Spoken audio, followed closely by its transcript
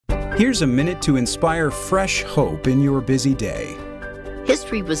Here's a minute to inspire fresh hope in your busy day.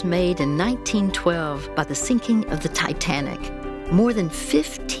 History was made in 1912 by the sinking of the Titanic. More than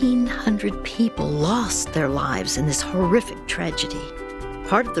 1,500 people lost their lives in this horrific tragedy.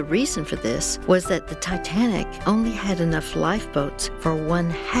 Part of the reason for this was that the Titanic only had enough lifeboats for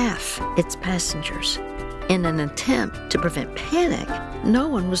 1/2 its passengers. In an attempt to prevent panic, no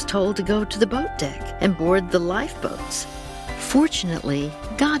one was told to go to the boat deck and board the lifeboats. Fortunately,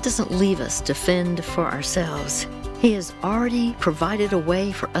 God doesn't leave us to fend for ourselves. He has already provided a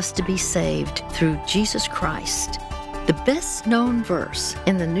way for us to be saved through Jesus Christ. The best-known verse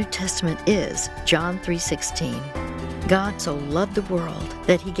in the New Testament is John 3:16. God so loved the world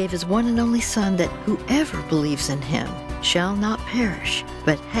that he gave his one and only Son, that whoever believes in him shall not perish,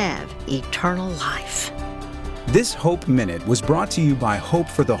 but have eternal life. This Hope Minute was brought to you by Hope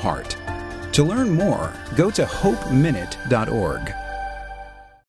for the Heart. To learn more, go to hopeminute.org.